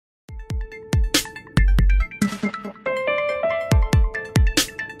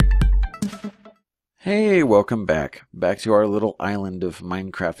Hey, welcome back to our little island of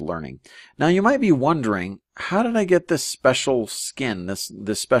Minecraft learning. Now you might be wondering, how did I get this special skin,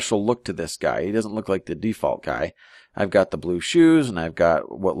 this special look to this guy? He doesn't look like the default guy. I've got the blue shoes, and I've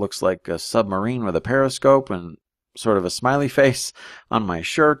got what looks like a submarine with a periscope and sort of a smiley face on my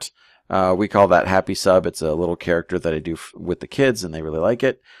shirt. We call that Happy Sub. It's a little character that I do with the kids, and they really like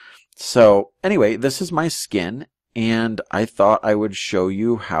it. So anyway, this is my skin, and I thought I would show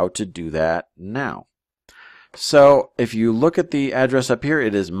you how to do that now. So if you look at the address up here,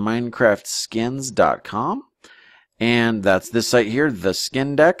 it is minecraftskins.com, and that's this site here, the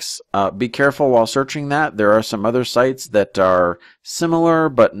Skindex. Be careful while searching that. There are some other sites that are similar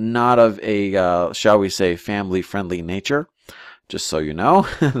but not of a, shall we say, family-friendly nature. Just so you know,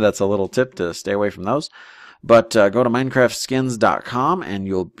 that's a little tip to stay away from those. But go to minecraftskins.com and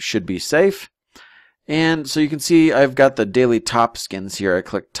you should be safe. And so you can see I've got the daily top skins here. I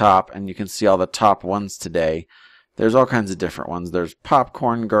click top and you can see all the top ones today. There's all kinds of different ones. There's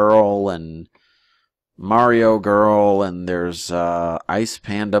Popcorn Girl and Mario Girl, and there's Ice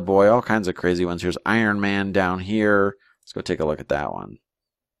Panda Boy, all kinds of crazy ones. Here's Iron Man down here. Let's go take a look at that one.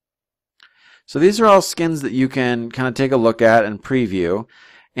 So these are all skins that you can kind of take a look at and preview,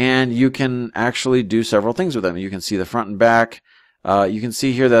 and you can actually do several things with them. You can see the front and back. You can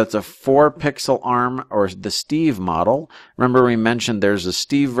see here that it's a 4-pixel arm, or the Steve model. Remember we mentioned there's a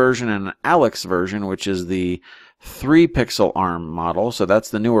Steve version and an Alex version, which is the 3-pixel arm model. So that's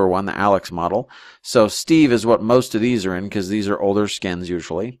the newer one, the Alex model. So Steve is what most of these are in, because these are older skins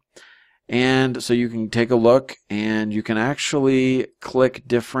usually. And so you can take a look, and you can actually click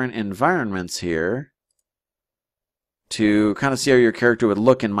different environments here to kind of see how your character would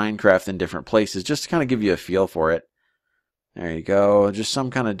look in Minecraft in different places, just to kind of give you a feel for it. There you go, just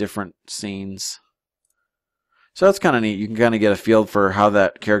some kind of different scenes. So that's kind of neat. You can kind of get a feel for how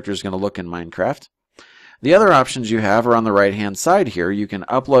that character is going to look in Minecraft. The other options you have are on the right hand side here. You can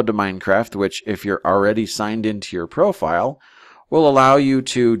upload to Minecraft, which if you're already signed into your profile, will allow you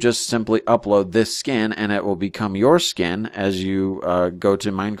to just simply upload this skin, and it will become your skin as you go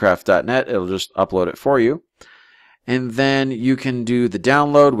to minecraft.net. It'll just upload it for you. And then you can do the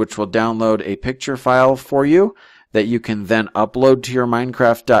download, which will download a picture file for you that you can then upload to your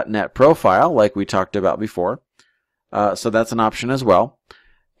minecraft.net profile, like we talked about before. So that's an option as well.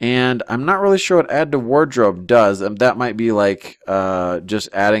 And I'm not really sure what add to wardrobe does. That might be like just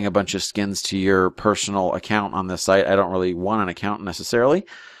adding a bunch of skins to your personal account on this site. I don't really want an account necessarily,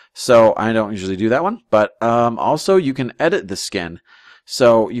 so I don't usually do that one. But also you can edit the skin.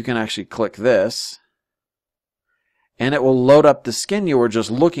 So you can actually click this, and it will load up the skin you were just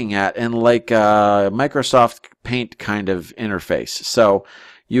looking at in like a Microsoft Paint kind of interface. So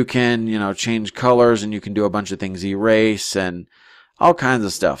you can, change colors, and you can do a bunch of things, erase and all kinds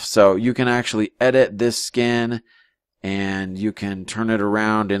of stuff. So you can actually edit this skin, and you can turn it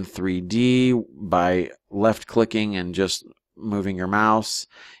around in 3D by left clicking and just moving your mouse.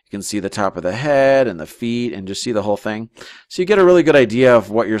 You can see the top of the head and the feet and just see the whole thing. So you get a really good idea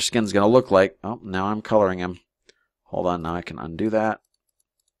of what your skin's going to look like. Oh, now I'm coloring him. Hold on, now I can undo that.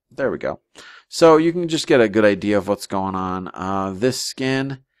 There we go. So you can just get a good idea of what's going on. This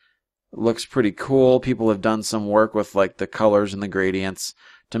skin looks pretty cool. People have done some work with like the colors and the gradients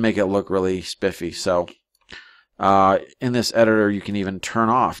to make it look really spiffy. So in this editor, you can even turn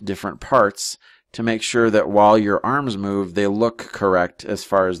off different parts to make sure that while your arms move, they look correct as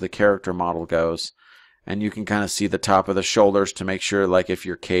far as the character model goes. And you can kind of see the top of the shoulders to make sure, like if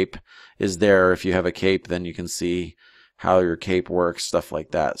your cape is there, if you have a cape, then you can see how your cape works, stuff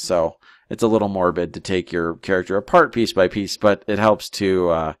like that. So it's a little morbid to take your character apart piece by piece, but it helps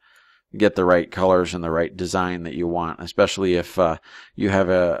to get the right colors and the right design that you want, especially if you have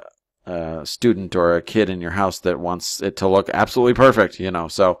a student or a kid in your house that wants it to look absolutely perfect,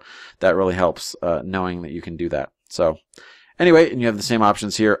 so that really helps knowing that you can do that. So anyway, and you have the same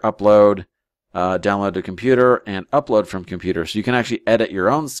options here: upload, download to computer, and upload from computer. So you can actually edit your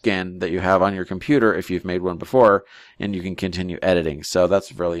own skin that you have on your computer if you've made one before, and you can continue editing. So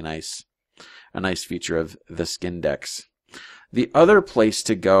that's really nice, a nice feature of the Skindex. The other place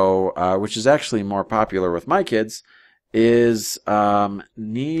to go, which is actually more popular with my kids, is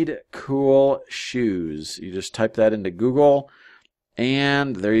Need Cool Shoes. You just type that into Google,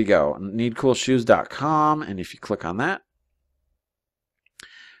 and there you go, needcoolshoes.com, and if you click on that,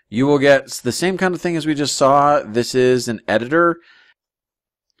 you will get the same kind of thing as we just saw. This is an editor.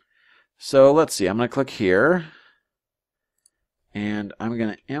 So let's see, I'm going to click here, and I'm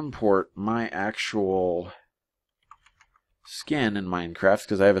going to import my actual skin in Minecraft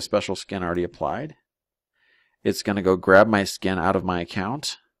because I have a special skin already applied. it's going to go grab my skin out of my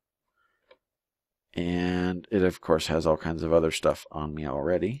account. And it, of course, has all kinds of other stuff on me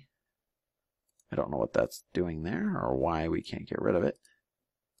already. I don't know what that's doing there or why we can't get rid of it.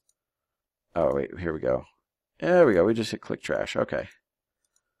 Oh, wait, here we go. There we go. We just hit click trash. Okay.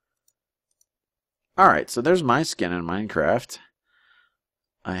 All right, so there's my skin in Minecraft.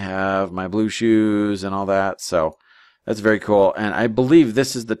 I have my blue shoes and all that, so that's very cool. And I believe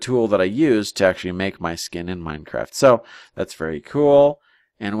this is the tool that I use to actually make my skin in Minecraft. So that's very cool.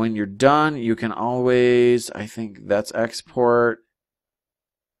 And when you're done, you can always, I think that's export,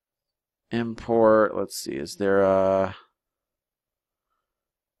 import. Let's see, is there a...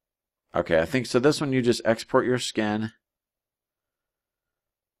 Okay, I think so. This one you just export your skin.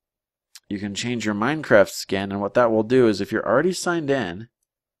 You can change your Minecraft skin, and what that will do is if you're already signed in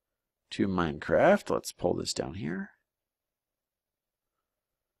to Minecraft, let's pull this down here.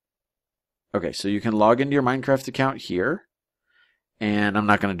 Okay, so you can log into your Minecraft account here. And I'm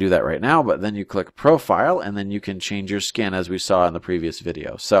not going to do that right now, but then you click profile and then you can change your skin as we saw in the previous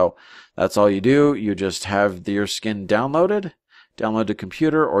video. So that's all you do. You just have your skin downloaded, download to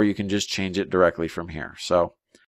computer, or you can just change it directly from here. So